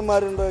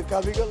സാഹിത്യകാരന്മാരുണ്ട്,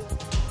 കവികൾ.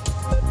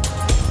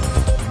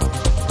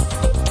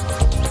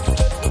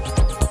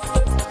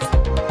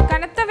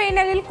 കനത്ത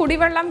വേനലിൽ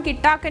കുടിവെള്ളം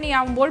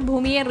കിട്ടാക്കനിയാവുമ്പോൾ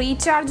ഭൂമിയെ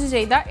റീചാർജ്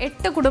ചെയ്ത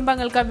 8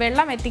 കുടുംബങ്ങൾക്ക്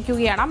വെള്ളം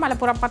എത്തിക്കുകയാണ്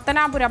മലപ്പുറം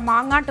പത്തനാപുരം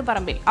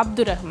മാങ്ങാട്ടുപറമ്പിൽ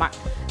അബ്ദുറഹ്മാൻ.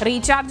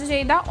 റീചാർജ്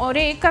ചെയ്ത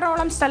 1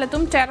 ഏക്കറോളം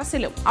സ്ഥലത്തും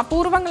ടെറസിലും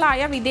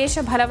അപൂർവങ്ങളായ വിദേശ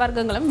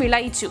ഫലവർഗ്ഗങ്ങളും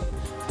വിളയിച്ചു.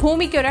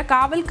 ഭൂമിക്കൊരു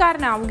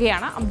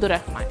കാവൽക്കാരനാവുകയാണ്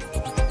അബ്ദുറഹ്മാൻ.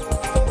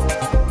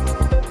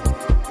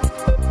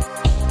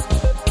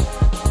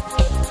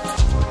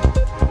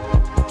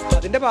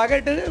 അതിൻ്റെ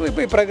ഭാഗമായിട്ട്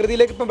ഇപ്പോൾ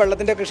പ്രകൃതിയിലേക്ക് ഇപ്പം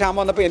വെള്ളത്തിൻ്റെ ഒക്കെ ക്ഷാമം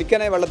വന്നപ്പോൾ എനിക്ക്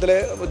തന്നെ വെള്ളത്തിൽ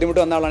ബുദ്ധിമുട്ട്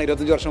വന്ന ആളാണ്.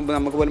 25 വർഷം മുമ്പ്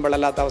നമുക്ക് പോലും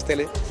വെള്ളമില്ലാത്ത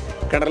അവസ്ഥയിൽ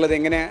കിണറിൽ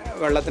എങ്ങനെ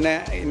വെള്ളത്തിനെ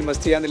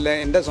ഇൻവെസ്റ്റ് ചെയ്യാന്നില്ല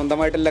എൻ്റെ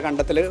സ്വന്തമായിട്ടുള്ള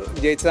കണ്ടെത്തൽ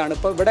വിജയിച്ചതാണ്.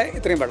 ഇപ്പോൾ ഇവിടെ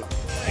ഇത്രയും വെള്ളം.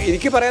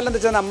 എനിക്ക് പറയാനുള്ളത്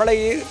വെച്ചാൽ നമ്മളെ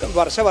ഈ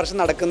വർഷം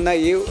നടക്കുന്ന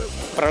ഈ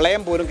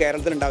പ്രളയം പോലും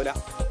കേരളത്തിലുണ്ടാവില്ല.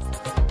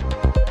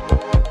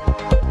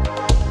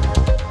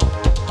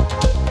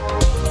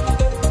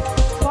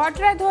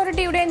 വാട്ടർ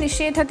അതോറിറ്റിയുടെ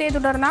നിഷേധത്തെ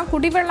തുടർന്ന്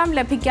കുടിവെള്ളം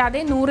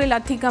ലഭിക്കാതെ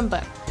 100-ലധികം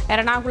പേർ.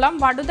 എറണാകുളം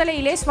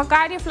വടുതലയിലെ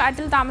സ്വകാര്യ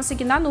ഫ്ളാറ്റിൽ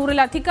താമസിക്കുന്ന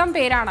 100-ലധികം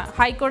പേരാണ്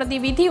ഹൈക്കോടതി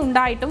വിധി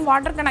ഉണ്ടായിട്ടും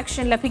വാട്ടർ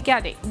കണക്ഷൻ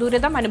ലഭിക്കാതെ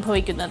ദുരിതം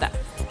അനുഭവിക്കുന്നത്.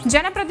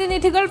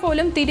 ജനപ്രതിനിധികൾ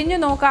പോലും തിരിഞ്ഞു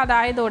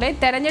നോക്കാതായതോടെ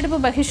തെരഞ്ഞെടുപ്പ്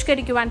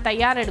ബഹിഷ്കരിക്കുവാൻ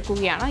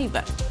തയ്യാറെടുക്കുകയാണ്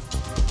ഇവർ.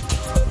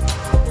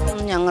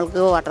 ഞങ്ങൾക്ക്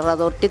വാട്ടർ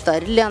അതോറിറ്റി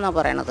തരില്ല എന്നാണ്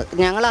പറയണത്.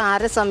 ഞങ്ങൾ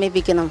ആരെ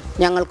സമീപിക്കണം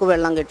ഞങ്ങൾക്ക്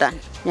വെള്ളം കിട്ടാൻ?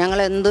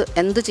 ഞങ്ങൾ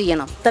എന്ത്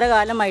ചെയ്യണം? ഇത്ര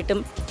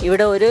കാലമായിട്ടും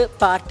ഇവിടെ ഒരു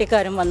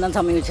പാർട്ടിക്കാരും വന്ന്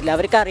സമീപിച്ചില്ല.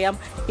 അവർക്കറിയാം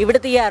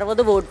ഇവിടുത്തെ ഈ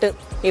 60 വോട്ട്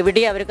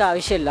എവിടെയും അവർക്ക്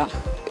ആവശ്യമില്ല.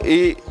 ഈ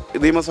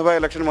നിയമസഭാ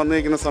ഇലക്ഷൻ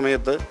വന്നിരിക്കുന്ന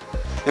സമയത്ത്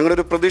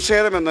ഞങ്ങളൊരു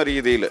പ്രതിഷേധം എന്ന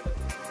രീതിയിൽ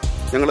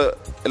ഞങ്ങൾ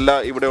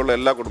ഇവിടെയുള്ള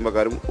എല്ലാ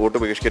കുടുംബക്കാരും വോട്ട്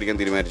ബഹിഷ്കരിക്കാൻ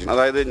തീരുമാനിച്ചു.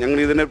 അതായത് ഞങ്ങൾ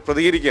ഇതിനെ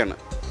പ്രതികരിക്കുകയാണ്.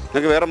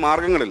 ഞങ്ങൾക്ക് വേറെ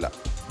മാർഗങ്ങളില്ല.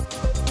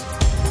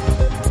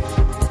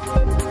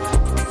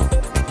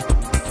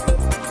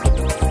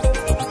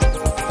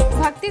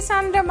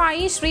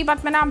 ഭക്തിസാന്ദ്രമായി ശ്രീ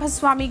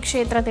പത്മനാഭസ്വാമി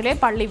ക്ഷേത്രത്തിലെ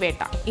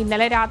പള്ളിവേട്ട.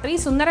 ഇന്നലെ രാത്രി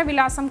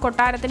സുന്ദരവിലാസം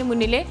കൊട്ടാരത്തിന്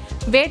മുന്നിലെ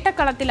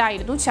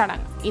വേട്ടക്കളത്തിലായിരുന്നു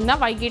ചടങ്ങ്. ഇന്ന്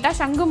വൈകിട്ട്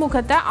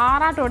ശംഖുമുഖത്ത്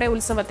ആറാട്ടോടെ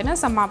ഉത്സവത്തിന്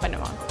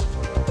സമാപനമാണ്.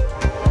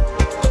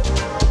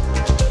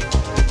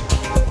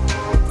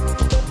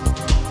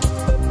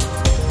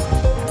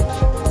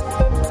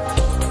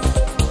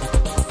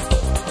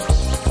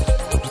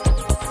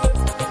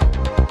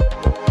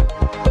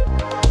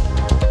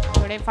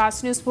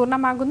 ഫാസ്റ്റ് ന്യൂസ്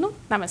പൂർണ്ണമാകുന്നു.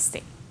 നമസ്തേ.